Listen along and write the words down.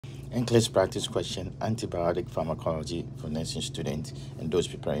NCLEX practice question, antibiotic pharmacology for nursing students and those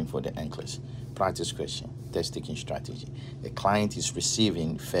preparing for the NCLEX. Practice question, test taking strategy. The client is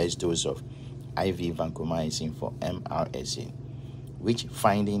receiving first dose of IV vancomycin for MRSA. Which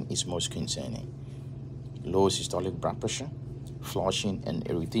finding is most concerning? Low systolic blood pressure, flushing and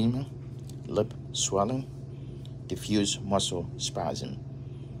erythema, lip swelling, diffuse muscle spasm.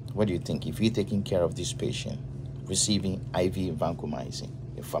 What do you think? If you're taking care of this patient receiving IV vancomycin,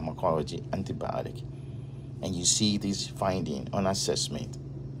 a pharmacology antibiotic, and you see this finding on assessment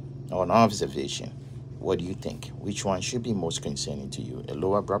or on observation, what do you think? Which one should be most concerning to you? A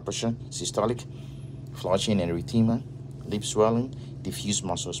lower blood pressure, systolic, flushing and erythema, lip swelling, diffuse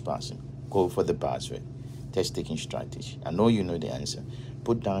muscle spasm? Go for the buzzword. Test taking strategy. I know you know the answer.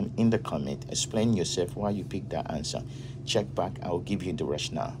 Put down in the comment, explain yourself why you picked that answer. Check back, I will give you the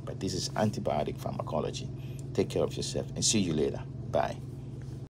rationale. But this is antibiotic pharmacology. Take care of yourself and see you later. Bye.